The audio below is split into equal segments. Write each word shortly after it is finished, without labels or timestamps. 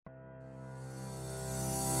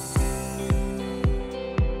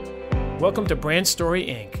Welcome to Brand Story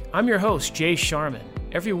Inc. I'm your host, Jay Sharman.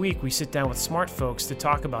 Every week we sit down with smart folks to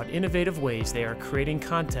talk about innovative ways they are creating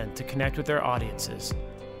content to connect with their audiences.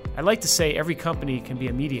 I like to say every company can be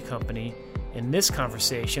a media company, and this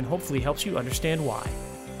conversation hopefully helps you understand why.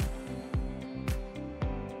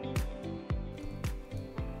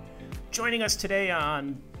 Joining us today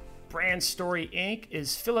on Brand Story Inc.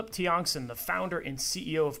 is Philip Tiongson, the founder and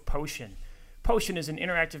CEO of Potion. Potion is an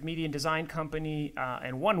interactive media and design company,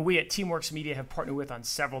 and one we at Teamworks Media have partnered with on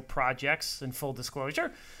several projects. In full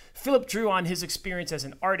disclosure, Philip drew on his experience as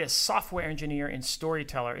an artist, software engineer, and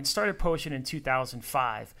storyteller, and started Potion in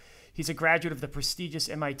 2005. He's a graduate of the prestigious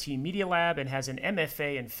MIT Media Lab and has an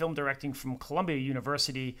MFA in film directing from Columbia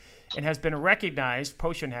University, and has been recognized,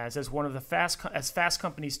 Potion has, as one of the Fast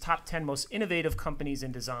Company's top 10 most innovative companies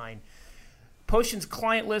in design. Potion's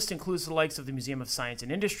client list includes the likes of the Museum of Science and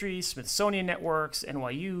Industry, Smithsonian Networks,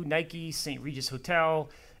 NYU, Nike, St. Regis Hotel,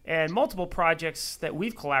 and multiple projects that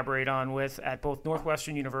we've collaborated on with at both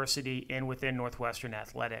Northwestern University and within Northwestern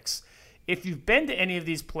Athletics. If you've been to any of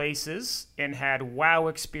these places and had wow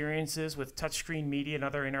experiences with touchscreen media and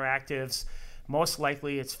other interactives, most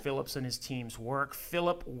likely it's Philip's and his team's work.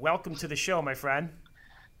 Philip, welcome to the show, my friend.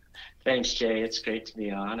 Thanks, Jay. It's great to be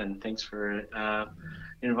on, and thanks for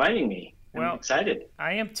inviting me. I'm excited.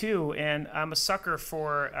 I am too, and I'm a sucker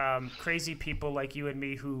for crazy people like you and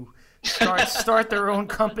me who start their own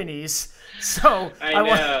companies. So I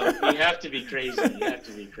know you have to be crazy.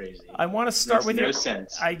 I want to start with no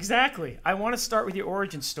sense. Exactly. I want to start with your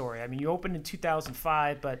origin story. I mean, you opened in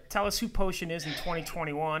 2005, but tell us who Potion is in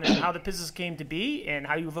 2021 and how the business came to be and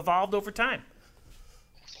how you've evolved over time.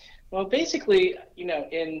 Well, basically,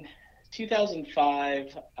 in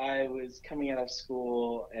 2005, I was coming out of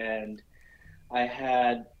school and I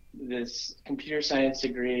had this computer science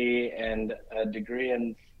degree and a degree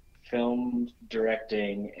in film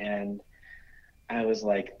directing, and I was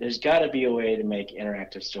like, there's got to be a way to make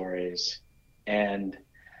interactive stories. And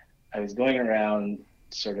I was going around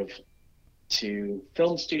sort of to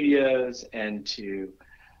film studios and to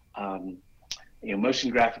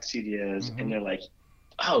motion graphic studios, and they're like,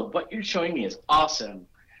 oh, what you're showing me is awesome.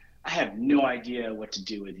 I have no idea what to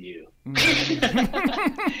do with you.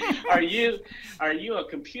 Are you a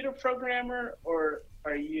computer programmer, or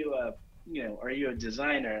are you a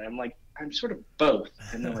designer? And I'm like, I'm sort of both.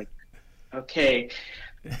 And they're like, okay,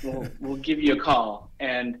 we'll give you a call.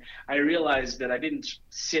 And I realized that I didn't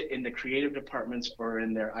sit in the creative departments or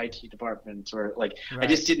in their IT departments, or right. I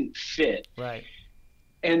just didn't fit. Right.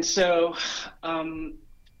 And so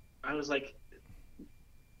I was like,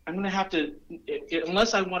 I'm going to have to,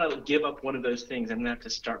 unless I want to give up one of those things, I'm going to have to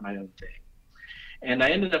start my own thing. And I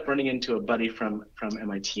ended up running into a buddy from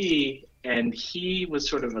MIT, and he was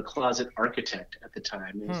sort of a closet architect at the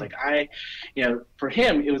time. It was like, for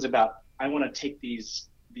him, it was about, I want to take these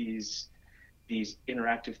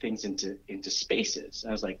interactive things into spaces. And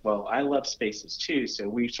I was like, well, I love spaces too. So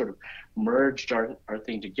we sort of merged our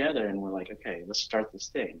thing together, and we're like, okay, let's start this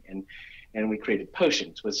thing. And we created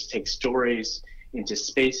Potions, was to take stories into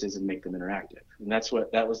spaces and make them interactive. And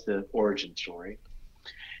that was the origin story.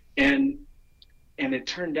 And it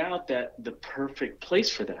turned out that the perfect place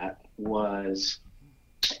for that was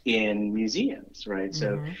in museums, right?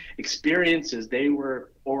 So experiences, they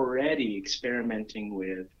were already experimenting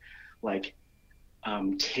with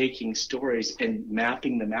taking stories and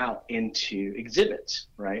mapping them out into exhibits,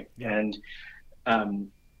 right? Yeah. And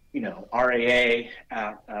RAA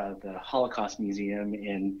at the Holocaust Museum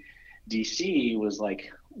in DC was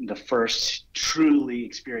like the first truly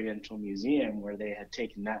experiential museum where they had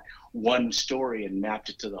taken that one story and mapped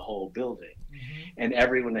it to the whole building. And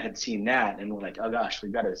everyone had seen that and were like, oh gosh,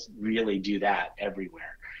 we've got to really do that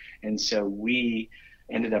everywhere. And so we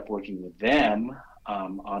ended up working with them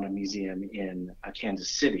on a museum in Kansas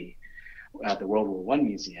City at the World War I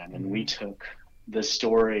Museum. And we took the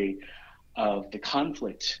story of the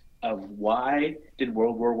conflict of why did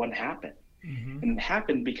World War I happen? And it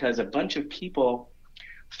happened because a bunch of people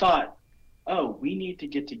thought, oh, we need to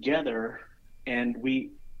get together and we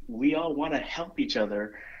all want to help each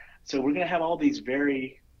other. So we're going to have all these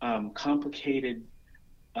very complicated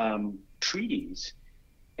treaties.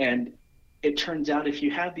 And it turns out if you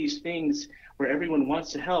have these things where everyone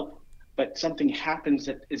wants to help, but something happens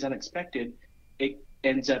that is unexpected, it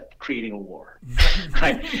ends up creating a war,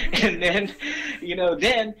 right? And then,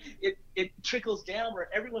 then it trickles down where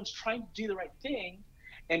everyone's trying to do the right thing.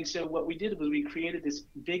 And so what we did was we created this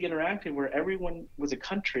big interactive where everyone was a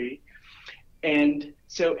country, And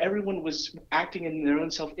so everyone was acting in their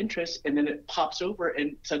own self-interest, and then it pops over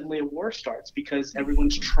and suddenly a war starts because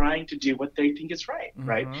everyone's trying to do what they think is right,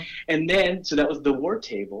 right? And then, so that was the war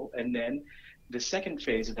table. And then the second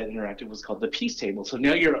phase of that interactive was called the peace table. So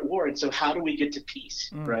now you're at war, and so how do we get to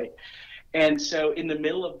peace, right? And so in the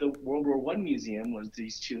middle of the World War I Museum was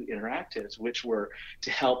these two interactives, which were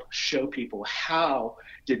to help show people how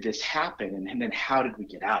did this happen, and then how did we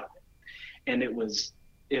get out of it? And it was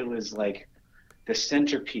like the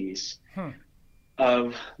centerpiece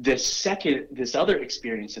of this other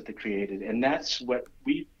experience that they created. And that's what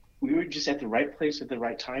we were just at the right place at the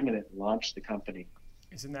right time, and it launched the company.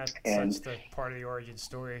 Isn't that such the part of the origin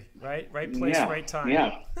story, right? Right place, right time.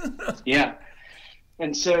 Yeah, yeah.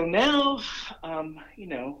 And so now,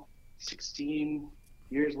 16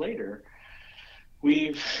 years later,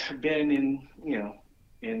 we've been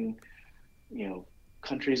in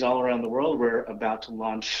countries all around the world. We're about to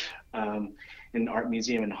launch an art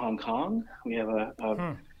museum in Hong Kong. We have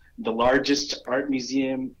the largest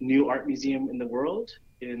new art museum in the world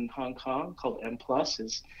in Hong Kong, called M+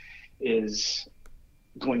 is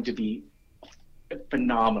going to be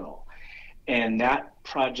phenomenal. And that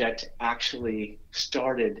project actually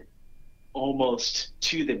started almost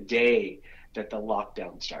to the day that the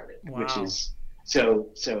lockdown started, which is so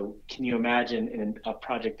can you imagine in a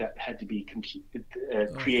project that had to be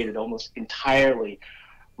created almost entirely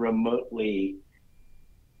remotely,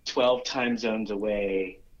 12 time zones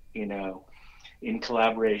away, in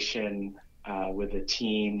collaboration with a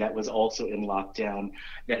team that was also in lockdown,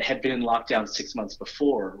 that had been in lockdown 6 months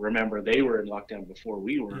before. Remember, they were in lockdown before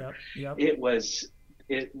we were. Yep.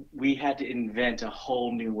 We had to invent a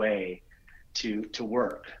whole new way to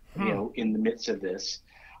work, in the midst of this.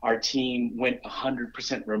 Our team went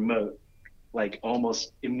 100% remote, like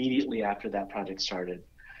almost immediately after that project started.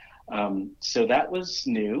 So that was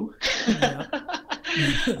new.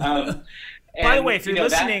 By the way, if you're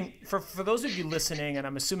listening, for those of you listening, and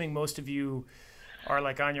I'm assuming most of you are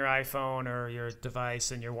like on your iPhone or your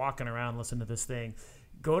device and you're walking around listening to this thing,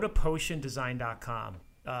 go to potiondesign.com.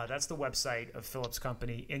 That's the website of Philip's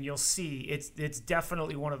company, and you'll see it's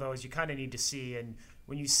definitely one of those you kind of need to see. And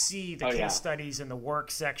when you see the case studies and the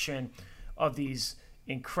work section of these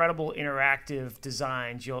incredible interactive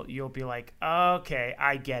designs, you'll be like, okay,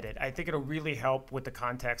 I get it. I think it'll really help with the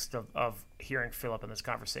context of hearing Philip in this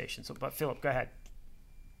conversation. So, but Philip, go ahead.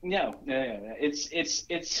 No.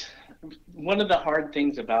 It's one of the hard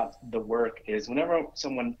things about the work is whenever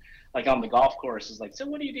someone like on the golf course is like, so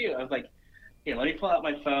what do you do? I was like, here, let me pull out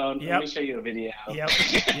my phone. Let me show you a video. Yep.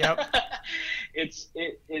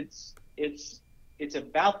 It's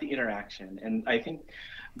about the interaction, and I think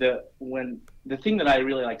the thing that I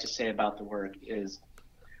really like to say about the work is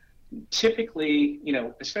typically,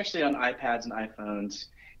 especially on iPads and iPhones,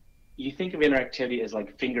 you think of interactivity as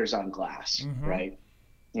like fingers on glass, right?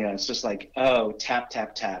 It's just like, oh, tap,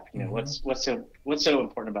 tap, tap. What's so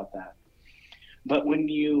important about that? But when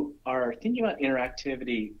you are thinking about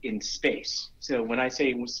interactivity in space, so when I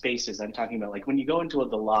say spaces, I'm talking about like when you go into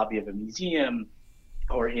the lobby of a museum,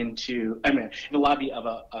 or into the lobby of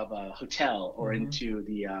a hotel, or into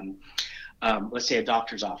the let's say a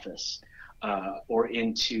doctor's office, or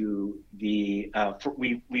into the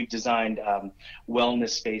we've designed wellness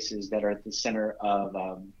spaces that are at the center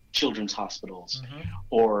of children's hospitals,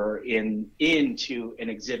 or into an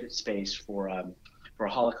exhibit space for a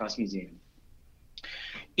Holocaust museum.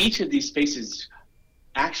 Each of these spaces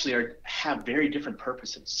actually have very different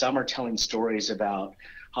purposes. Some are telling stories about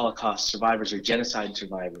Holocaust survivors or genocide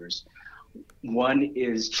survivors. One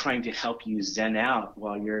is trying to help you zen out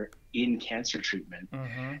while you're in cancer treatment,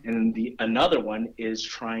 and another one is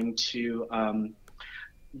trying to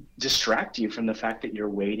distract you from the fact that you're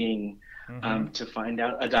waiting to find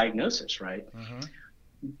out a diagnosis, right?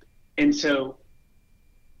 And so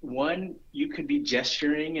one, you could be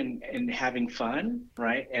gesturing and having fun,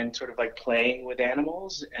 right? And sort of like playing with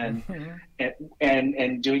animals and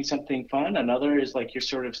doing something fun. Another is like you're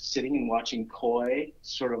sort of sitting and watching koi,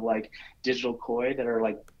 sort of like digital koi that are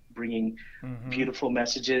like bringing beautiful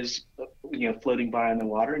messages, floating by on the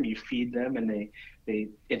water, and you feed them and they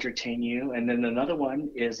entertain you. And then another one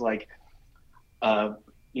is like, again,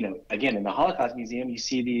 in the Holocaust Museum, you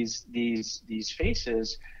see these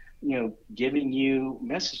faces, giving you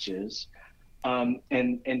messages,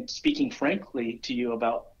 and speaking frankly to you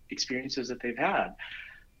about experiences that they've had.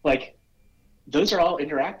 Like, those are all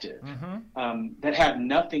interactive, that have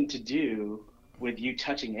nothing to do with you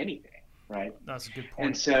touching anything, right? That's a good point.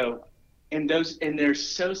 And so, and they're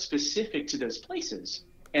so specific to those places,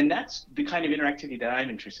 And that's the kind of interactivity that I'm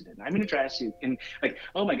interested in. I'm interested in, like,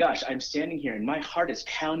 oh my gosh, I'm standing here and my heart is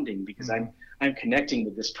pounding because I'm connecting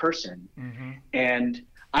with this person, and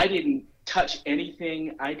I didn't touch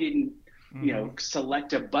anything. I didn't,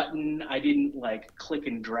 select a button. I didn't like click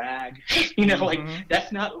and drag. Like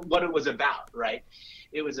that's not what it was about, right?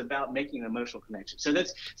 It was about making an emotional connection.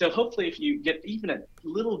 So hopefully if you get even a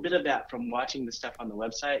little bit of that from watching the stuff on the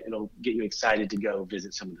website, it'll get you excited to go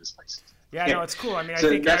visit some of those places. Yeah, no, it's cool. I mean, so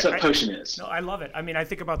I think that's what Potion is. No, I love it. I mean, I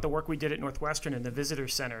think about the work we did at Northwestern in the visitor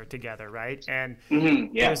center together, right? And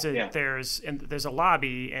there's a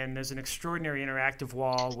lobby, and there's an extraordinary interactive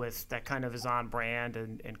wall with that kind of is on brand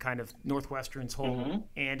and kind of Northwestern's whole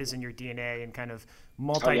and is in your DNA and kind of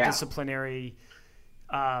multidisciplinary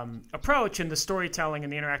approach, and the storytelling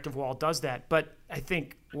and the interactive wall does that. But I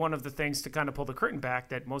think one of the things to kind of pull the curtain back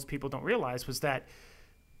that most people don't realize was that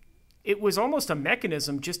it was almost a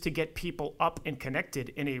mechanism just to get people up and connected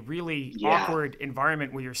in a really awkward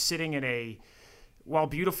environment where you're sitting in a, while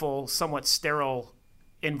beautiful, somewhat sterile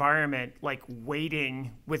environment, like waiting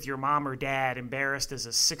with your mom or dad, embarrassed as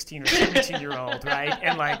a 16 or 17-year-old, right?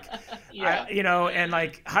 And like, and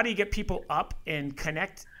like, how do you get people up and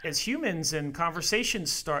connect as humans and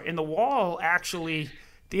conversations start? And the wall actually,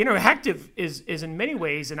 the interactive is in many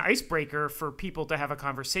ways an icebreaker for people to have a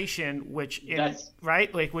conversation, which in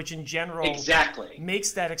general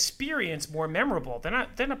makes that experience more memorable. They're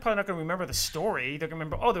probably not going to remember the story. They're going to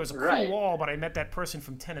remember, oh, there was a cool wall, but I met that person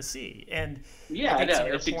from Tennessee. And I know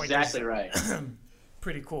that's exactly right.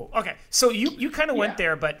 Pretty cool. Okay, so you kind of went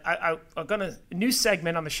there, but I'm gonna new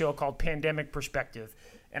segment on the show called Pandemic Perspective,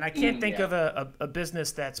 and I can't think of a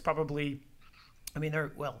business that's probably. I mean,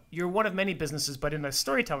 you're one of many businesses, but in the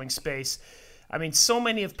storytelling space, I mean, so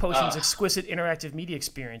many of Potion's exquisite interactive media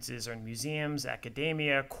experiences are in museums,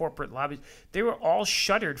 academia, corporate lobbies. They were all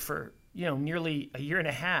shuttered for, nearly a year and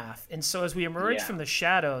a half. And so as we emerge from the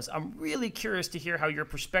shadows, I'm really curious to hear how your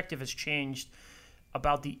perspective has changed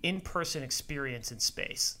about the in-person experience in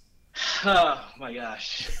space. Oh, my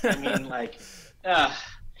gosh. I mean,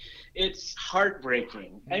 it's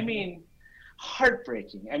heartbreaking. I mean,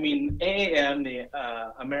 heartbreaking. I mean, AAM, the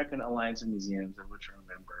American Alliance of Museums, of which I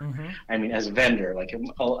remember. I mean, as a vendor,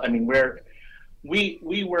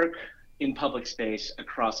 we work in public space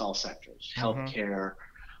across all sectors: healthcare,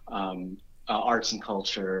 arts and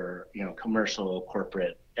culture, commercial,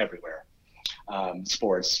 corporate, everywhere,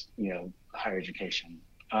 sports, higher education.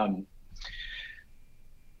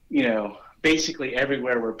 Basically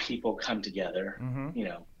everywhere where people come together.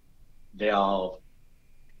 They all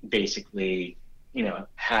basically,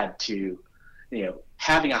 had to,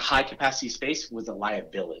 having a high capacity space was a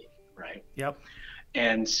liability, right? Yep.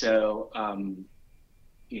 And so,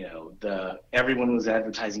 everyone was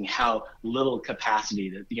advertising how little capacity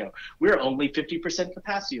that, we're only 50%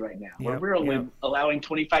 capacity right now. Yep. We're only allowing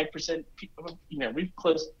 25% people, we've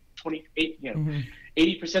closed 28,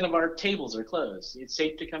 80% of our tables are closed. It's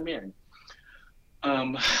safe to come in.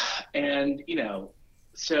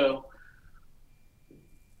 So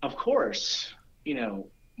of course,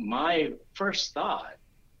 my first thought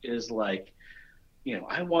is like,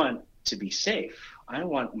 I want to be safe. I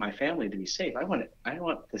want my family to be safe. I want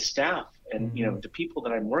the staff and, the people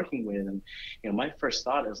that I'm working with. And, my first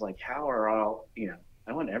thought is like, how are all,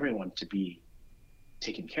 I want everyone to be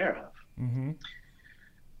taken care of.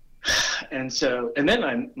 And so, and then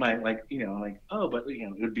I'm oh, but,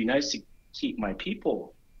 it would be nice to keep my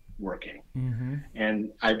people working.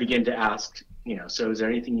 And I begin to ask, so is there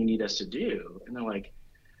anything you need us to do? And they're like,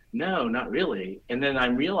 no, not really. And then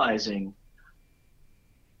I'm realizing,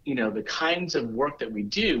 the kinds of work that we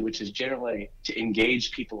do, which is generally to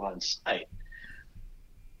engage people on site,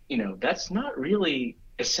 that's not really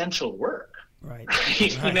essential work. Right.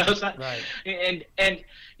 It's not, and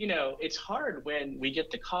it's hard when we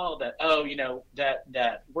get the call that, oh,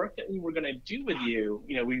 that work that we were going to do with you,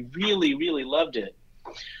 we really, really loved it.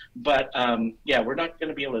 But we're not going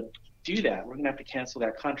to be able to do that. We're going to have to cancel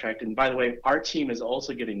that contract. And by the way, our team is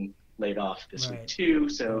also getting laid off this week too.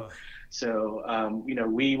 So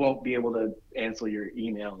we won't be able to answer your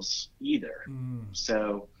emails either.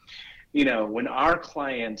 So, when our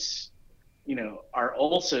clients, are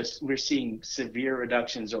also, we're seeing severe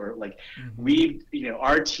reductions, or like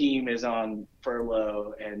our team is on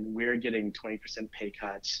furlough and we're getting 20% pay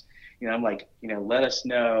cuts. I'm like, let us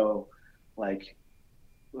know, like,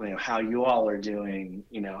 how you all are doing.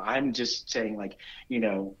 I'm just saying, like, we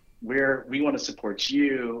want to support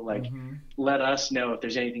you. Like, let us know if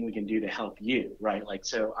there's anything we can do to help you, right? Like,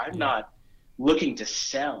 so I'm not looking to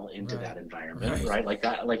sell into that environment, right? Like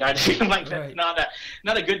that, like I like that's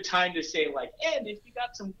not a good time to say like, and if you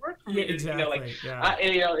got some work for me, exactly.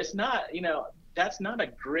 It's not, that's not a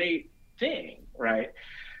great thing, right?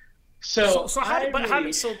 So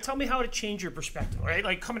tell me how to change your perspective, right?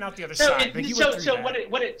 Like coming out the other side.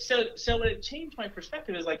 What it changed my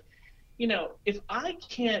perspective is like, if I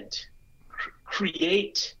can't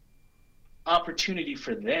create opportunity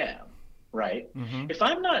for them, right? Mm-hmm. If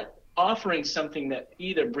I'm not offering something that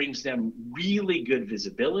either brings them really good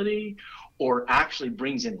visibility or actually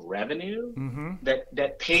brings in revenue mm-hmm.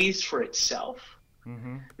 that pays for itself,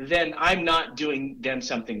 mm-hmm. then I'm not doing them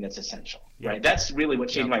something that's essential, right? That's really what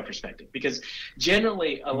changed my perspective, because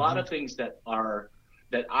generally a mm-hmm. lot of things that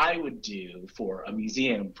I would do for a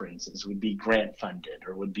museum, for instance, would be grant funded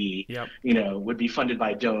or would be, would be funded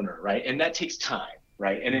by a donor, right? And that takes time,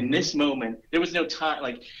 right? And mm-hmm. in this moment, there was no time,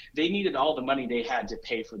 like they needed all the money they had to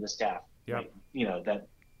pay for the staff, right? That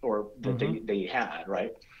mm-hmm. they had,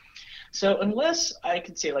 right? So unless I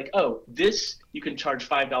could say like, oh, this you can charge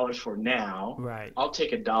 $5 for now, right? I'll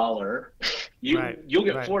take $1. You'll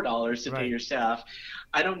get $4 to pay your staff.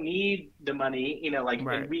 I don't need the money,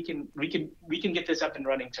 and we can get this up and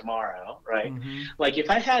running tomorrow, right? Mm-hmm. Like if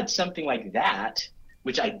I had something like that,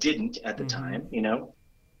 which I didn't at the mm-hmm. time,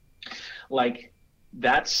 like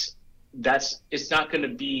that's it's not going to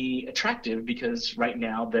be attractive, because right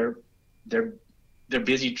now they're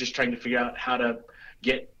busy just trying to figure out how to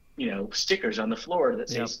get stickers on the floor that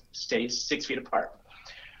stay 6 feet apart.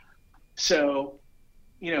 So,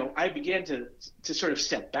 I began to sort of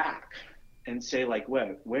step back and say like,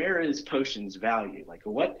 where is Potion's value? Like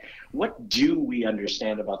what do we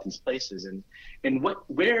understand about these places, and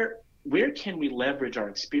where can we leverage our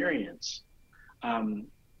experience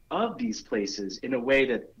of these places in a way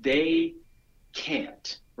that they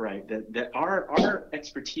can't, right? That our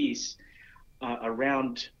expertise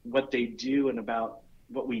around what they do and about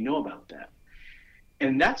what we know about that.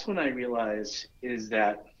 And that's when I realized is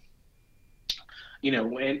that,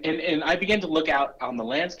 and I began to look out on the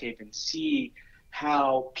landscape and see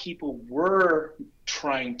how people were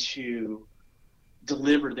trying to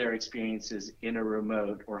deliver their experiences in a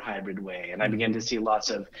remote or hybrid way. And I began to see lots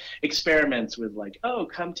of experiments with like, oh,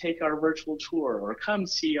 come take our virtual tour, or come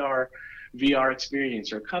see our VR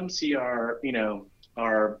experience, or come see our,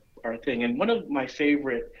 our thing. And one of my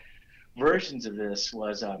favorite versions of this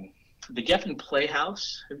was the Geffen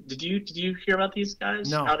Playhouse. Did you hear about these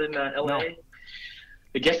guys out in LA? No.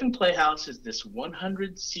 The Geffen Playhouse is this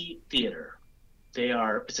 100-seat theater.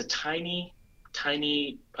 It's a tiny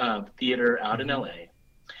theater out mm-hmm. in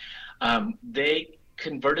LA. They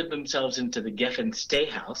converted themselves into the Geffen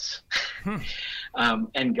Stayhouse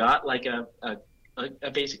and got like a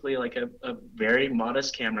basically like a very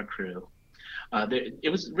modest camera crew.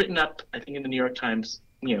 It was written up, I think, in the New York Times,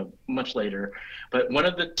 much later, but one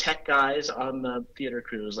of the tech guys on the theater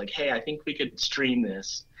crew was like, hey, I think we could stream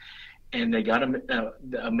this. And they got a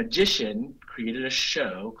magician created a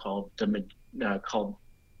show called the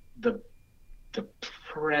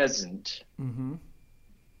Present. Mm-hmm.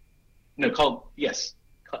 No,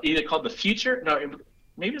 either called the Future. No,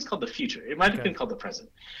 maybe it's called the Future. It might have been called the Present.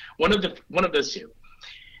 One of those two.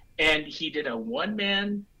 And he did a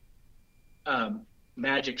one-man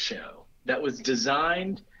magic show that was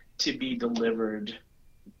designed to be delivered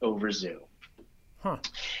over Zoom. Huh.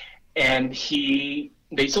 And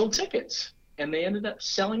they sold tickets, and they ended up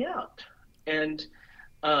selling out. And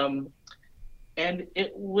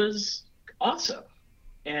it was awesome.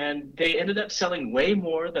 And they ended up selling way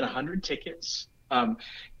more than 100 tickets.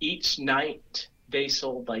 Each night they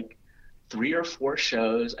sold like 3 or 4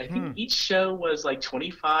 shows. I think each show was like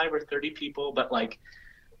 25 or 30 people, but like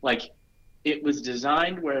it was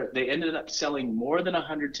designed where they ended up selling more than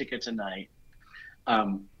 100 tickets a night.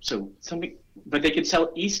 But they could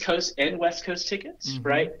sell East Coast and West Coast tickets, mm-hmm,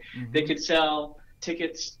 right? Mm-hmm. They could sell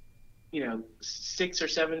tickets, 6 or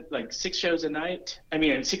 7, like 6 shows a night. I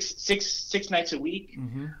mean, six nights a week.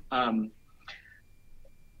 Mm-hmm.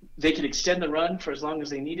 They could extend the run for as long as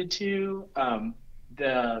they needed to. And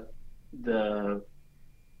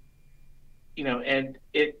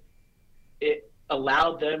it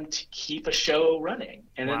allowed them to keep a show running.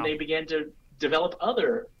 And then they began to develop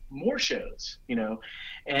more shows,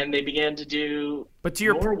 and they began to do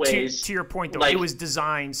more ways. To your point, though, it was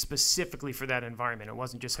designed specifically for that environment. It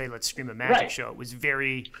wasn't just, hey, let's stream a magic show. It was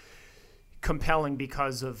very compelling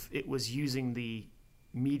because of it was using the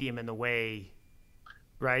medium in the way,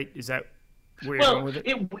 right? Is that where you're going with it?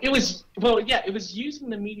 It was using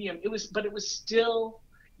the medium. But it was still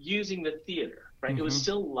using the theater. right? It was Mm-hmm.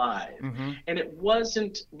 still live. Mm-hmm. And it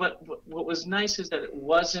wasn't, but what was nice is that it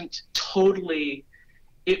wasn't totally,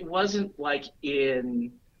 it wasn't like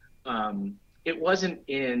in, it wasn't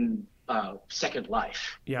in Second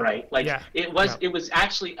Life, Yeah. right? Like Yeah. Yeah. it was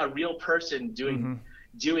actually a real person Mm-hmm.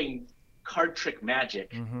 doing card trick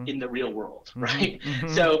magic Mm-hmm. in the real world, right? Mm-hmm.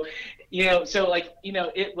 Mm-hmm. So, so like,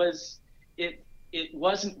 it it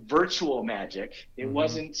wasn't virtual magic. Mm-hmm.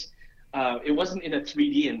 It wasn't in a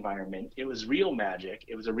 3D environment. It was real magic.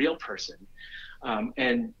 It was a real person,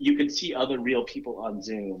 and you could see other real people on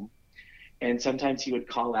Zoom. And sometimes he would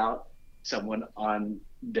call out someone on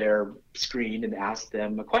their screen and ask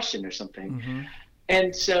them a question or something. Mm-hmm.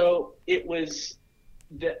 And so it was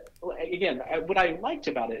again, what I liked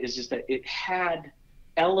about it is just that it had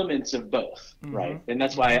elements of both, Mm-hmm. right? And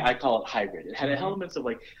that's why I call it hybrid. It had Mm-hmm. elements of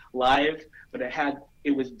like live, but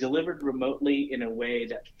it was delivered remotely in a way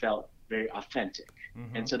that felt very authentic.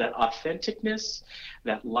 Mm-hmm. And so that authenticness,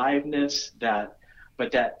 that liveness,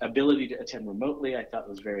 but that ability to attend remotely, I thought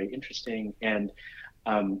was very interesting. And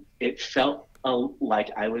it felt like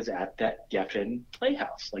I was at that Geffen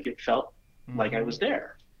Playhouse. Like it felt like I was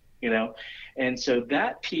there, And so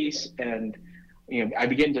that piece, and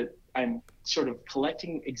I'm sort of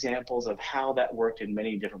collecting examples of how that worked in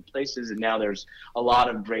many different places, and now there's a lot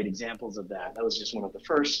of great examples of that. That was just one of the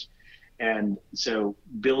first, and so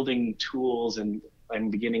building tools, and I'm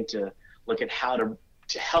beginning to look at how to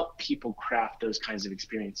help people craft those kinds of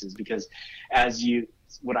experiences, because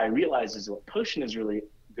what I realize is what Potion is really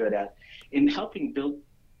good at in helping build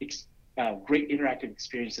great interactive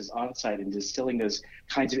experiences on site and distilling those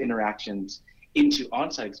kinds of interactions into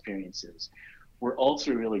on-site experiences. We're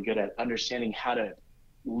also really good at understanding how to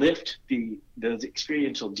lift those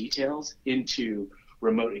experiential details into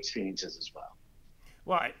remote experiences as well.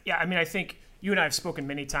 Well, yeah, I mean, I think you and I have spoken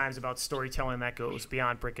many times about storytelling that goes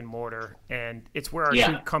beyond brick and mortar, and it's where our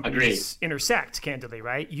two companies intersect, candidly,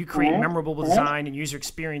 right? You create memorable design and user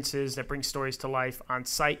experiences that bring stories to life on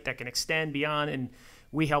site that can extend beyond, and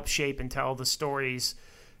we help shape and tell the stories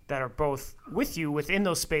that are both with you within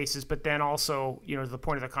those spaces, but then also, to the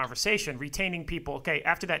point of the conversation, retaining people. Okay,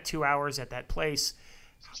 after that 2 hours at that place,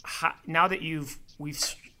 now that we've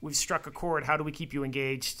struck a chord, how do we keep you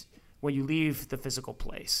engaged when you leave the physical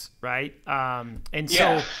place, right?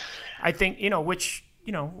 So I think, which,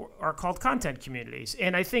 are called content communities.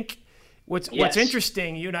 And I think what's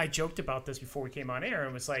interesting, you and I joked about this before we came on air,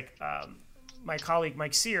 and was like, my colleague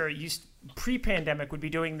Mike Sear pre-pandemic would be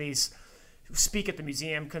doing these speak at the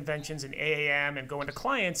museum conventions and AAM and go into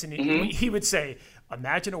clients, and he would say,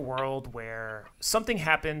 imagine a world where something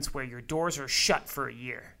happens where your doors are shut for a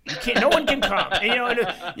year. No one can come. And,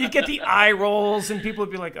 you get the eye rolls, and people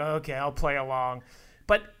would be like, oh, okay, I'll play along.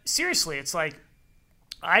 But seriously, it's like,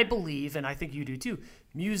 I believe, and I think you do too,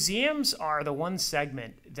 museums are the one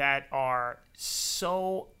segment that are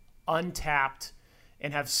so untapped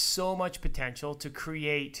and have so much potential to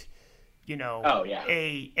create,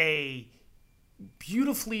 a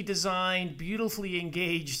beautifully designed, beautifully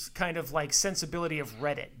engaged kind of like sensibility of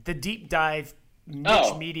Reddit, the deep dive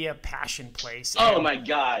niche media passion place. Oh my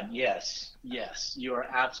God, yes, you are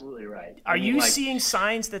absolutely right. Are you seeing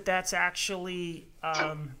signs that that's actually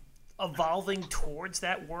evolving towards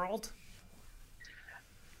that world?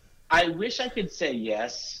 I wish I could say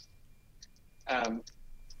yes,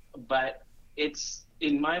 but it's,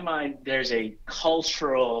 in my mind, there's a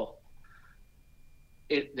cultural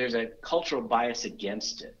bias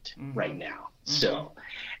against it right now. So,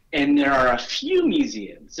 and there are a few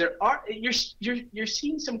museums. You're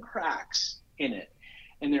seeing some cracks in it,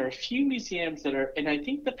 and there are a few museums that are. And I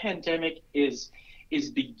think the pandemic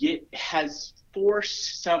has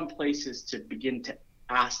forced some places to begin to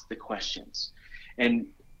ask the questions, and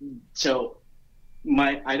so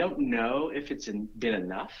I don't know if it's been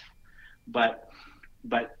enough, but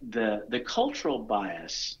the cultural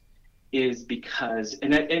bias is because,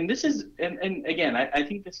 and this is, and again, I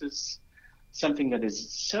think this is something that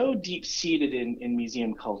is so deep seated in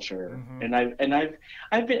museum culture, and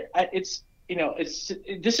I've been,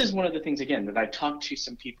 this is one of the things, again, that I've talked to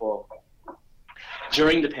some people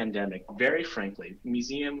during the pandemic, very frankly,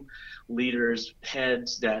 museum leaders,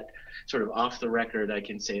 heads, that sort of off the record, I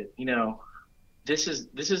can say, this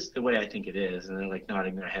is the way I think it is, and they're like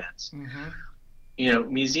nodding their heads.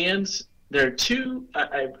 Museums, there are two,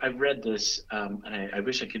 I've read this, and I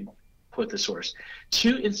wish I could quote the source,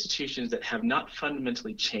 two institutions that have not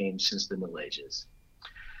fundamentally changed since the Middle Ages: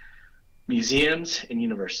 museums and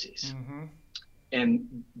universities.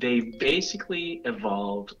 And they basically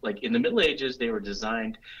evolved, like in the Middle Ages, they were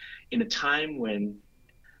designed in a time when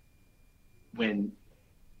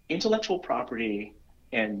intellectual property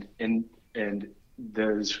and and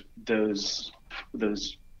those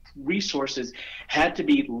resources had to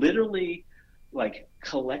be literally like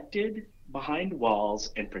collected behind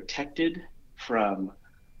walls and protected from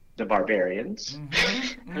the barbarians,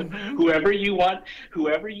 whoever you want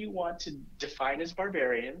to define as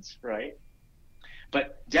barbarians, right?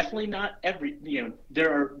 But definitely not every,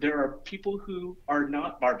 there are people who are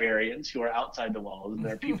not barbarians who are outside the walls, and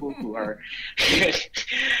there are people who are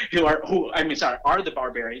are the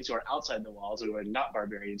barbarians who are outside the walls, who are not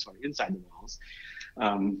barbarians who are inside the walls.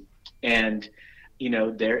 And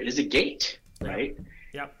there is a gate, right?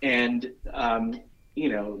 Yep. And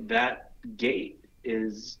that gate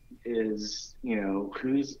is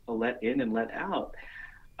who's let in and let out,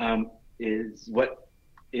 is what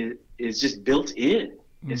is just built in.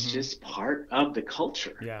 It's just part of the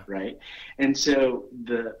culture, right? And so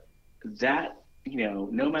no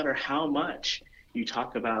matter how much you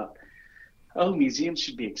talk about, oh, museums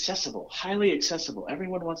should be accessible, highly accessible,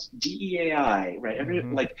 everyone wants DEAI,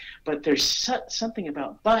 right? But there's something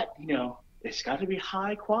about, it's got to be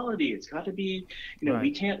high quality. It's got to be,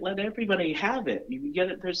 we can't let everybody have it. You get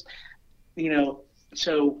it. There's,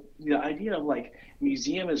 so the idea of like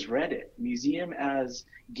museum as Reddit, museum as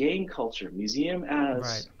game culture, museum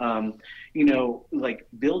as, like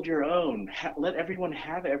build your own, let everyone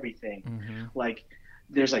have everything. Like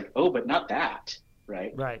there's like, oh, but not that,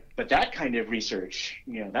 right? Right. But that kind of research,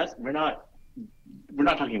 that's, we're not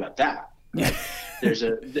talking about that. Right? There's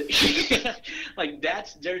a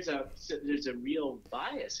real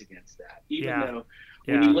bias against that, even though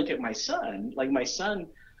when you look at my son,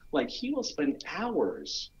 he will spend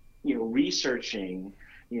hours, researching,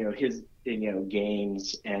 his,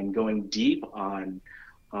 games and going deep on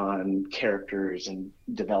characters and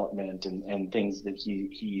development and things that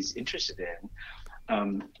he's interested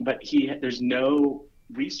in. But there's no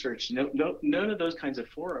research, none of those kinds of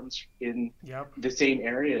forums in the same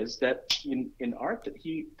areas that in art that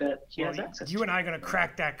he has access to. You and I are going to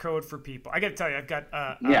crack that code for people. I got to tell you, I've got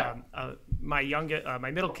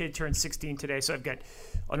my middle kid turned 16 today, so I've got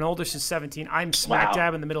an older since 17. I'm smack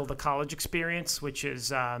dab in the middle of the college experience, which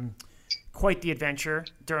is quite the adventure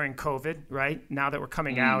during COVID, right? Now that we're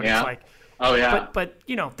coming out, it's like, oh yeah. But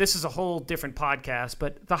this is a whole different podcast.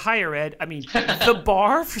 But the higher ed, I mean, the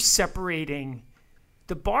bar for separating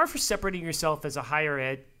yourself as a higher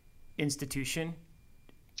ed institution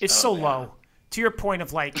is so low. To your point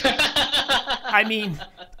of like, I mean,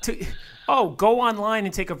 go online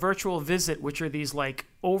and take a virtual visit, which are these like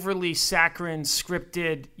overly saccharine,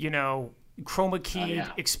 scripted, chroma keyed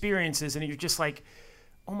experiences, and you're just like,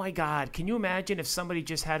 oh my God, can you imagine if somebody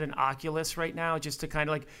just had an Oculus right now, just to kind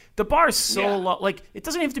of like, the bar is so low, like it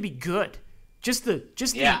doesn't have to be good, just the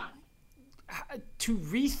to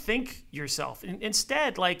rethink yourself.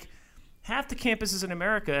 Instead, like half the campuses in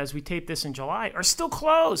America, as we tape this in July, are still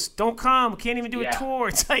closed. Don't come. Can't even do a tour.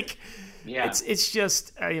 It's like, it's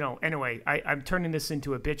just, anyway, I'm turning this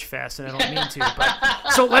into a bitch fest, and I don't mean to.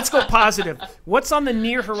 But so let's go positive. What's on the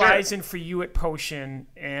near horizon for you at Potion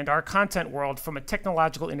and our content world from a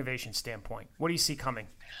technological innovation standpoint? What do you see coming?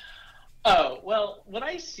 Oh, well, what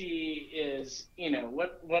I see is,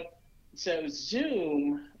 so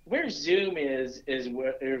Zoom, where Zoom is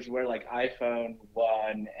where like iPhone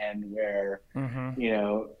 1 and where,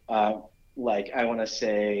 like I want to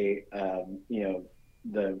say,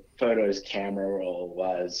 the photos camera roll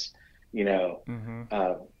was, when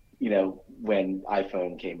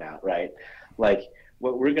iPhone came out, right? Like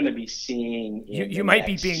what we're going to be seeing. You might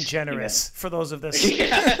be being generous for those of this.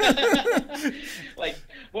 Like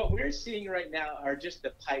what we're seeing right now are just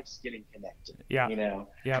the pipes getting connected.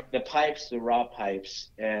 The pipes, the raw pipes.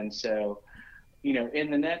 And so, in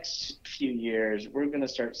the next few years, we're going to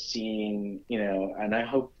start seeing, and I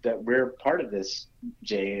hope that we're part of this,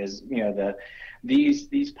 Jay, is,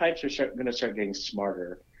 these pipes are going to start getting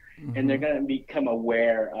smarter, and they're going to become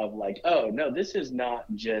aware of like, oh no,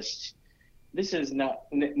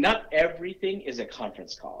 not everything is a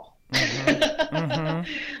conference call.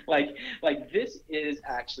 Like this is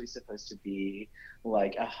actually supposed to be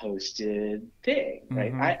like a hosted thing,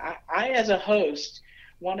 right? I as a host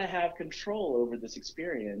want to have control over this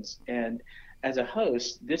experience, and as a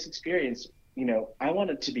host, this experience, I want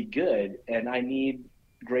it to be good, and I need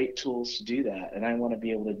great tools to do that, and I want to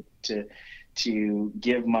be able to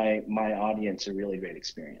give my audience a really great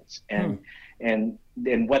experience, and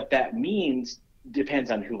what that means depends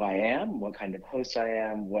on who I am, what kind of host I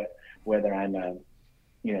am, whether I'm a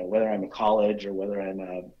college or whether I'm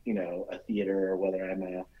a theater or whether I'm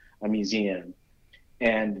a museum,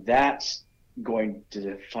 and that's going to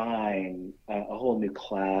define a whole new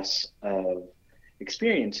class of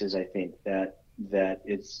experiences, I think, that that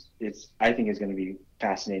I think is going to be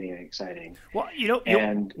fascinating and exciting. Well,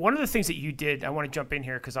 one of the things that you did, I want to jump in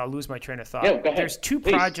here because I'll lose my train of thought. Yeah, go ahead. There's two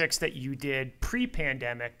Please. projects that you did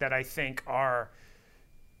pre-pandemic that I think are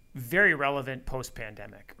very relevant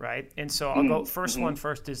post-pandemic, right? And so I'll go one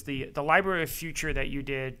first is the Library of Future that you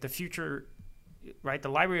did, the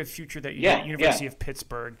Library of Future that you did at University of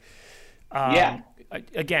Pittsburgh.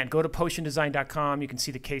 Again, go to potiondesign.com. You can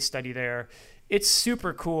see the case study there. It's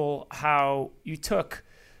super cool how you took,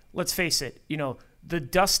 let's face it, the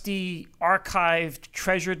dusty, archived,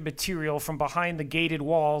 treasured material from behind the gated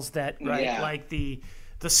walls that, like the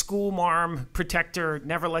school marm protector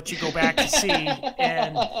never let you go back to see,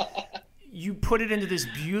 and you put it into this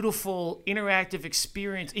beautiful interactive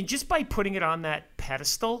experience. And just by putting it on that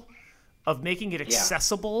pedestal of making it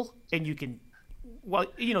accessible, and you can,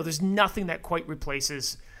 there's nothing that quite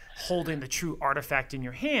replaces holding the true artifact in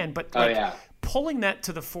your hand, but pulling that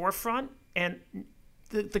to the forefront. And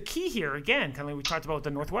the key here, again, kind of like we talked about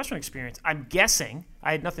the Northwestern experience, I'm guessing,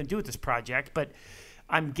 I had nothing to do with this project, but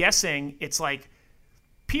I'm guessing it's like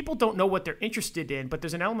people don't know what they're interested in, but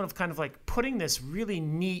there's an element of kind of like putting these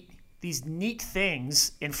neat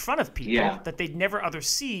things in front of people that they'd never other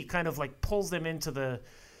see, kind of like pulls them into the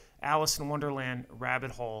Alice in Wonderland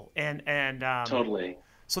rabbit hole. And totally.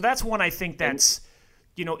 So that's one I think that's,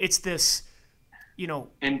 it's this,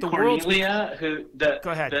 and the Cornelia, who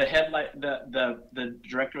Go ahead. the the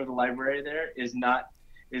director of the library there is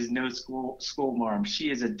no school marm.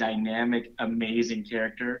 She is a dynamic, amazing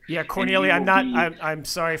character. Yeah, Cornelia, I'm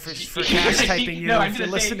sorry for cast typing you if you're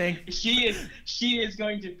listening. She is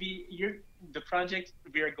going to be the project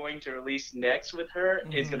we are going to release next with her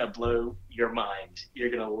is going to blow your mind. You're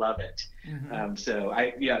going to love it. So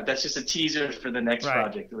that's just a teaser for the next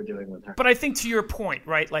project that we're doing with her. But I think to your point,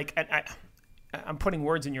 right? Like, I'm putting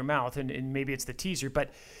words in your mouth, and maybe it's the teaser,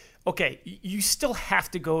 but okay, you still have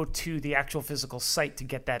to go to the actual physical site to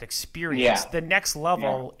get that experience. The next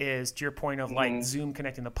level is, to your point of like Zoom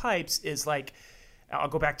connecting the pipes, is like, I'll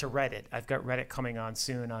go back to Reddit. I've got Reddit coming on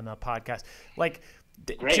soon on the podcast. Like,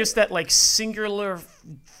 just that like singular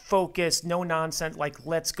focus, no nonsense, like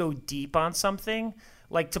let's go deep on something,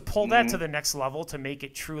 like to pull that to the next level to make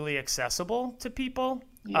it truly accessible to people.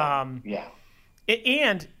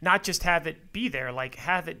 And not just have it be there, like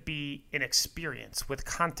have it be an experience with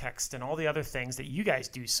context and all the other things that you guys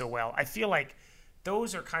do so well. I feel like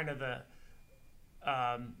those are kind of the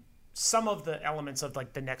some of the elements of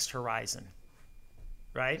like the next horizon,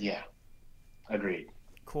 right? Yeah, agreed.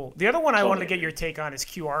 Cool. The other one I wanted to get your take on is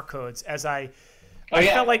QR codes. As I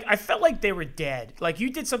felt like they were dead. Like you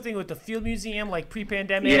did something with the Field Museum, like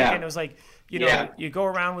pre-pandemic, and it was like you go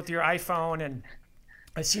around with your iPhone, and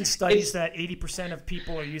I've seen studies that 80% of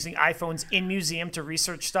people are using iPhones in museum to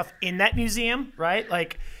research stuff in that museum, right?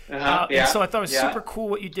 Like, and so I thought it was super cool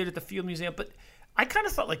what you did at the Field Museum, but I kind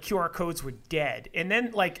of felt like QR codes were dead. And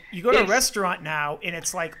then like you go to a restaurant now and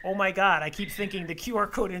it's like, oh my God, I keep thinking the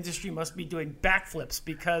QR code industry must be doing backflips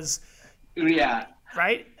because,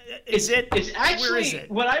 right? It's actually, where is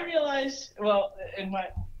it? What I realized, and my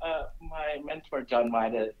mentor, John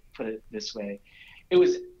Maida, put it this way, it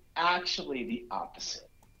was actually the opposite.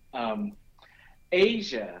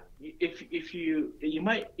 Asia, if you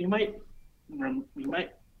might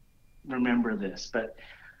remember this, but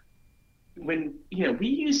when we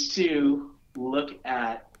used to look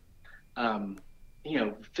at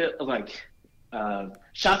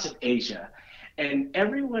shots of Asia, and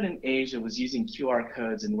everyone in Asia was using QR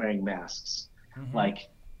codes and wearing masks,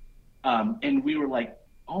 and we were like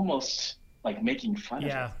almost like making fun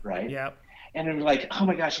of it, right? Yeah. And we were like, oh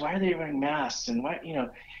my gosh, why are they wearing masks? And why,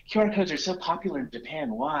 QR codes are so popular in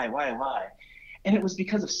Japan. Why? And it was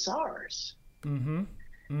because of SARS.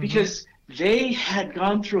 Because they had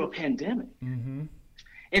gone through a pandemic.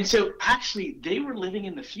 And so actually they were living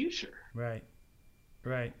in the future. Right.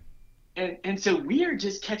 And so we are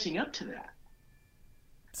just catching up to that.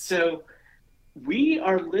 So we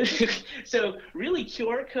are living, so really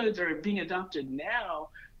QR codes are being adopted now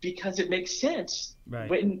because it makes sense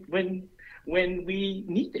when we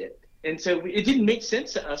need it. And so it didn't make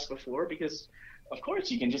sense to us before because, of course,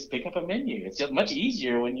 you can just pick up a menu. It's much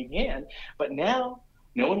easier when you can. But now,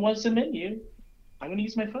 no one wants a menu. I'm going to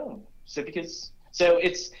use my phone. So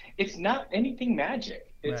it's not anything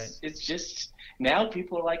magic. It's just now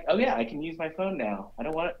people are like, oh yeah, I can use my phone now. I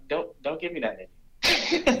don't want it. Don't give me that menu.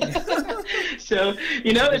 So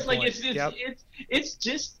it's like it's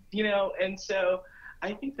just and so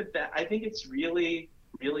I think I think it's really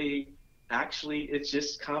actually it's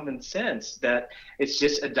just common sense that it's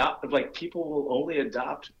just like people will only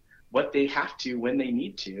adopt what they have to when they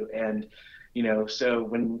need to. And so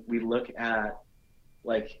when we look at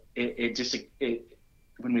like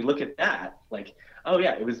when we look at that, like, oh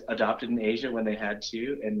yeah, it was adopted in Asia when they had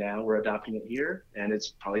to, and now we're adopting it here, and it's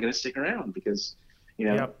probably going to stick around because,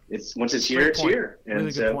 it's once it's here, it's here. And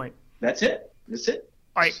really good point. That's it.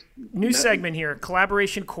 All right, new segment here,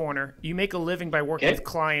 Collaboration Corner. You make a living by working with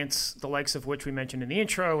clients, the likes of which we mentioned in the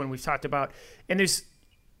intro and we've talked about. And there's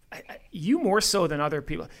you more so than other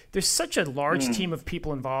people. There's such a large team of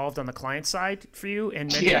people involved on the client side for you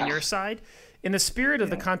and many on your side. In the spirit of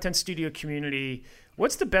the content studio community,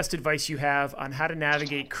 what's the best advice you have on how to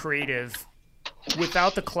navigate creative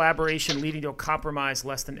without the collaboration leading to a compromised,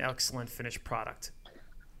 less than excellent finished product?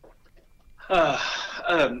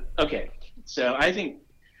 Okay. So I think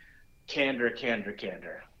candor.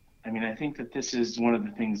 I mean, I think that this is one of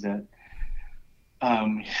the things that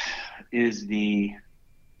is the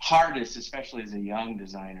hardest, especially as a young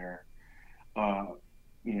designer,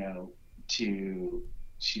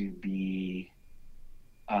 to be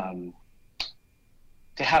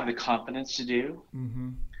to have the confidence to do,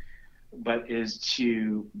 but is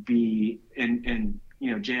to be and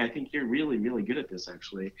Jay, I think you're really, really good at this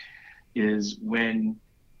actually, is when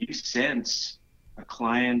you sense a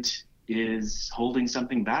client is holding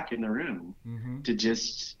something back in the room, to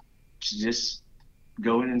just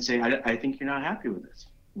go in and say, I think you're not happy with this.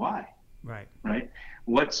 Why? Right.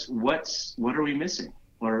 What are we missing?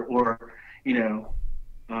 Or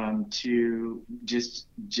to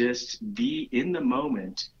just be in the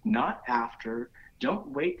moment, not after. Don't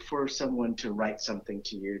wait for someone to write something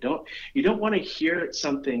to you. You don't want to hear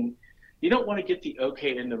something. You don't want to get the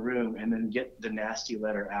okay in the room and then get the nasty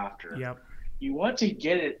letter after. Yep. You want to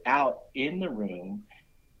get it out in the room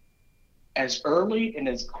as early and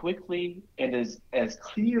as quickly and as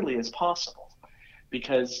clearly as possible,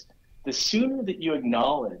 because the sooner that you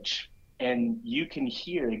acknowledge and you can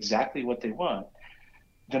hear exactly what they want,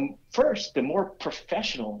 the more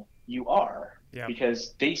professional you are,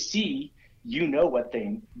 because they see what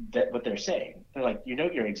they're saying. They're like,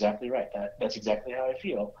 you're exactly right. That's exactly how I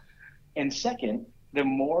feel. And second,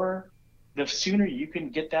 the sooner you can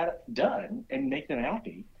get that done and make them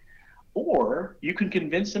happy, or you can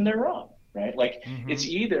convince them they're wrong, right? Like it's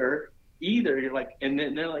either you're like, and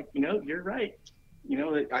then they're like, you're right.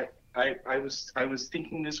 I was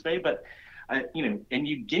thinking this way, but and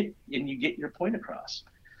you get your point across.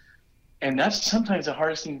 And that's sometimes the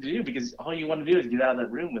hardest thing to do, because all you want to do is get out of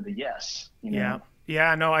that room with a yes.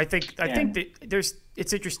 Yeah, no, I think that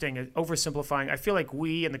it's interesting, oversimplifying. I feel like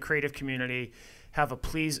we in the creative community have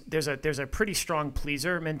there's a pretty strong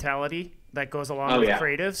pleaser mentality that goes along with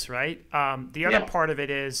creatives, right? The other part of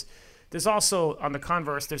it is there's also, on the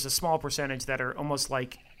converse, there's a small percentage that are almost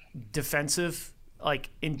like defensive,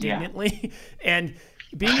 like indignantly, and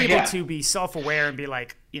being able to be self-aware and be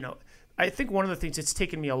like, I think one of the things it's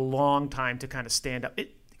taken me a long time to kind of stand up.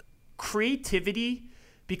 Creativity,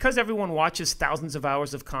 because everyone watches thousands of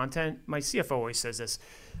hours of content. My CFO always says this,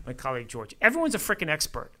 my colleague George. Everyone's a freaking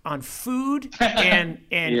expert on food and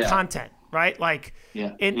content, right? Like,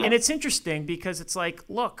 and it's interesting because it's like,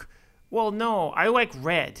 look, well, no, I like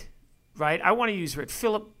red, right? I want to use red.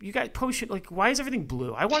 Philip, you guys post it, like, why is everything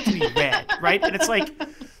blue? I want it to be red, right? And it's like,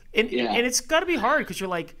 and it's got to be hard because you're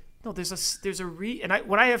like, no,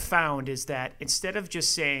 what I have found is that instead of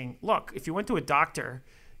just saying, look, if you went to a doctor,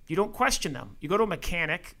 you don't question them. You go to a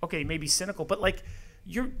mechanic, okay, maybe cynical, but like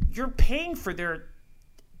you're paying for their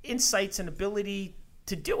insights and ability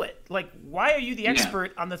to do it. Like, why are you the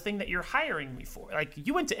expert on the thing that you're hiring me for? Like,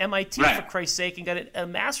 you went to MIT for Christ's sake and got a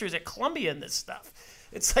master's at Columbia in this stuff.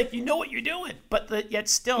 It's like, you know what you're doing, but yet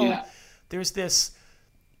still there's this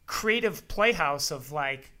creative playhouse of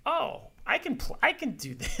like, oh, I can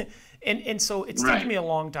do that. And so it's taken me a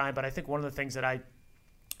long time, but I think one of the things that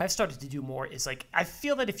I've started to do more is like, I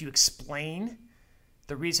feel that if you explain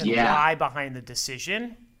the reason why behind the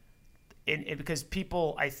decision, and because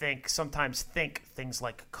people, I think, sometimes think things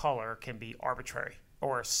like color can be arbitrary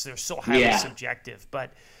or they're so highly subjective,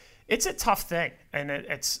 but it's a tough thing. And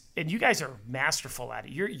and you guys are masterful at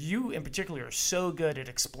it. You in particular are so good at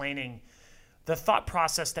explaining the thought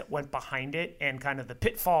process that went behind it and kind of the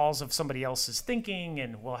pitfalls of somebody else's thinking,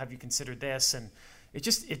 and, well, have you considered this? And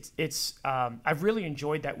I've really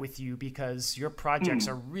enjoyed that with you because your projects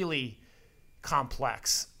are really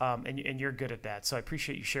complex, and you're good at that. So I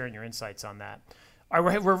appreciate you sharing your insights on that. All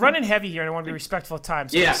right, we're running heavy here, and I want to be respectful of time.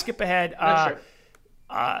 So we'll skip ahead.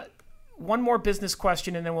 One more business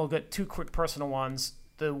question, and then we'll get two quick personal ones.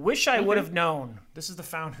 The wish I would have known. This is the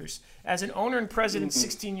founders. As an owner and president,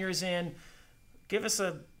 16 years in, give us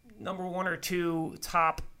a number one or two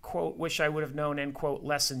top, quote, wish I would have known, end quote,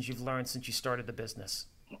 lessons you've learned since you started the business.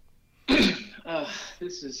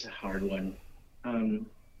 This is a hard one. Um,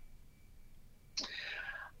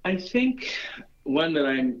 I think one that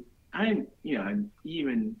I'm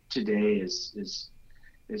even today is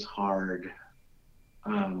hard.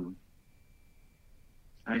 Um,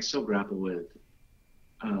 I still grapple with,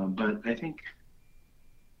 but I think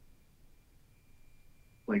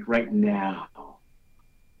like right now,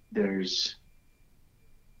 there's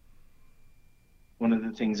one of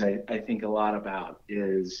the things I think a lot about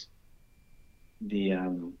is the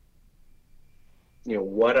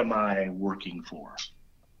what am I working for?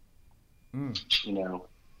 You know,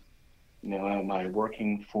 am I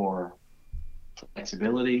working for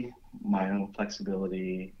flexibility, my own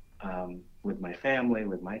flexibility with my family,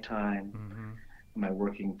 with my time? Am I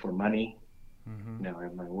working for money?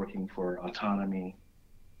 Am I working for autonomy?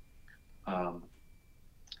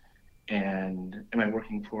 And am I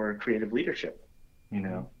working for creative leadership?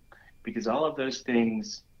 Because all of those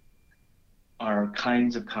things are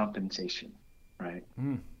kinds of compensation, right?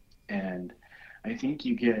 And I think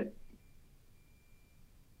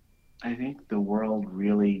the world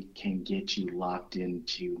really can get you locked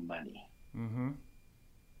into money.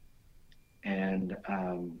 And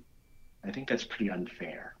I think that's pretty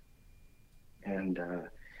unfair. And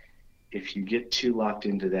if you get too locked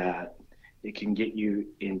into that, it can get you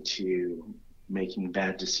into making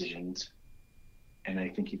bad decisions. And I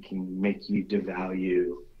think it can make you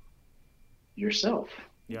devalue yourself.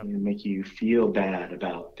 Yep. And make you feel bad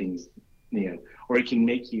about things, or it can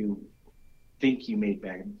make you think you made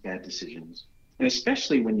bad decisions. And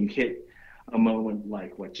especially when you hit a moment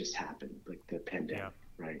like what just happened, like the pandemic,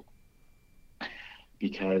 right?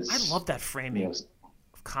 Because I love that framing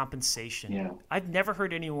of compensation. Yeah. I've never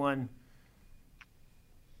heard anyone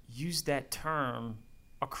use that term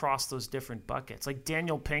across those different buckets. Like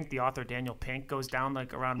Daniel Pink, the author Daniel Pink, goes down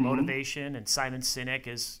like around motivation, and Simon Sinek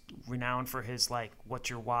is renowned for his like what's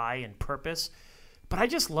your why and purpose. But I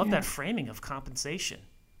just love that framing of compensation,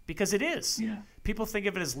 because it is. Yeah. People think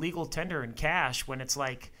of it as legal tender and cash, when it's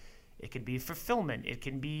like it can be fulfillment, it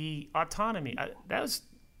can be autonomy. I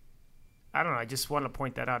don't know. I just want to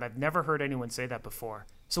point that out. I've never heard anyone say that before.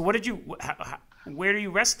 So where do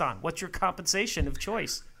you rest on? What's your compensation of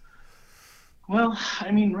choice? Well,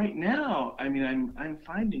 I mean, right now, I'm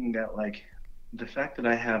finding that like the fact that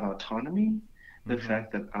I have autonomy, the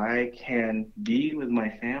fact that I can be with my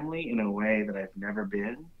family in a way that I've never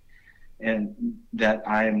been, and that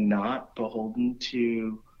I'm not beholden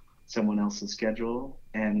to someone else's schedule,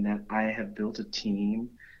 and that I have built a team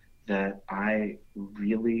that I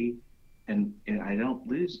really, and I don't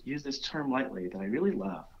use this term lightly, that I really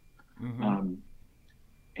love.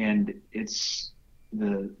 And it's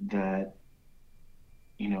that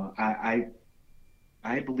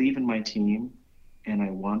I believe in my team, and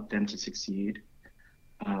I want them to succeed.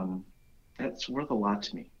 That's worth a lot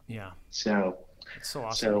to me. Yeah. So it's so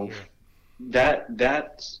awesome.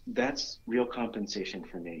 That's real compensation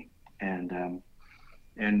for me, and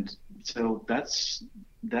so that's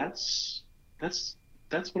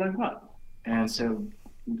what I want. And awesome.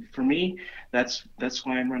 So for me, that's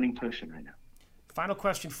why I'm running Potion right now. Final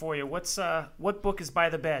question for you: what book is by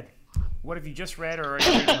the bed? What have you just read or are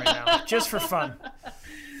you reading right now, just for fun?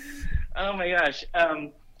 Oh my gosh.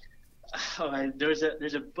 There's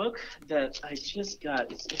a book that I just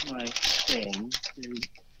got. It's in my thing.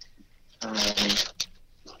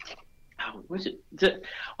 Was it?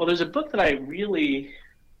 There's a book that I really.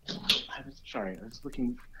 I was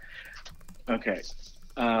looking. Okay.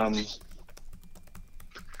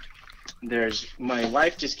 My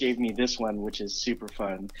wife just gave me this one, which is super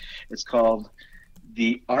fun. It's called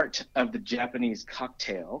The Art of the Japanese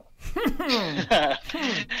Cocktail,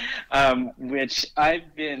 which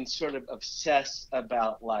I've been sort of obsessed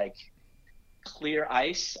about, like clear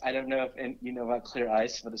ice. I don't know if you know about clear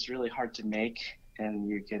ice, but it's really hard to make, and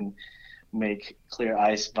you can make clear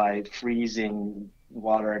ice by freezing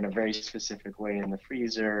water in a very specific way in the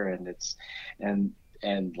freezer, and it's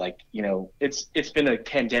been a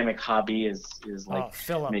pandemic hobby is like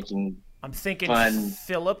making. I'm thinking fun.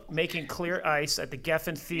 Philip making clear ice at the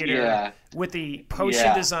Geffen Theater with the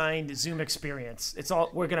Potion designed Zoom experience. It's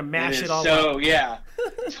all, we're gonna mash it all up. So yeah,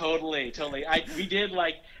 totally. We did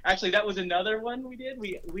actually that was another one we did.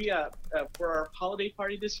 We for our holiday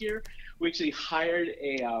party this year, we actually hired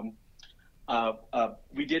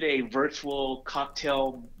we did a virtual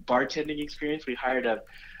cocktail bartending experience. We hired a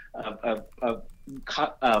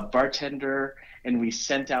bartender, and we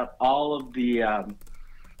sent out all of the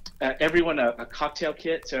everyone a cocktail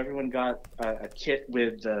kit. So everyone got a kit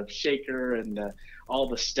with the shaker and all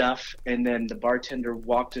the stuff, and then the bartender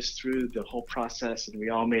walked us through the whole process, and we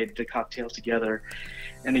all made the cocktail together.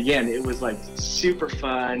 And again, it was like super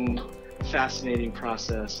fun, fascinating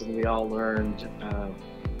process, and we all learned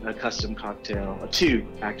a custom cocktail, two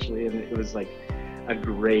actually, and it was like a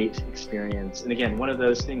great experience. And again, one of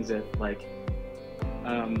those things that like,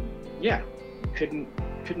 couldn't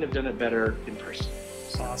have done it better in person.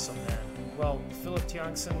 Awesome, man. Well, Philip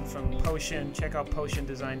Tiongson from Potion. Check out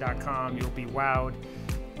potiondesign.com. You'll be wowed.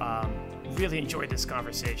 Really enjoyed this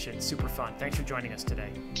conversation. Super fun. Thanks for joining us today.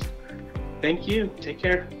 Thank you. Take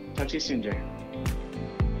care. Talk to you soon, Jay.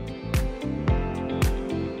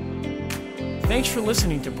 Thanks for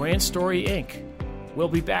listening to Brand Story Inc. We'll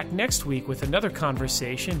be back next week with another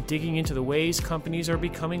conversation digging into the ways companies are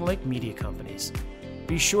becoming like media companies.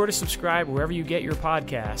 Be sure to subscribe wherever you get your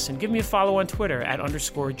podcasts and give me a follow on Twitter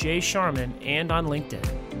 @_Jay Sharman and on LinkedIn.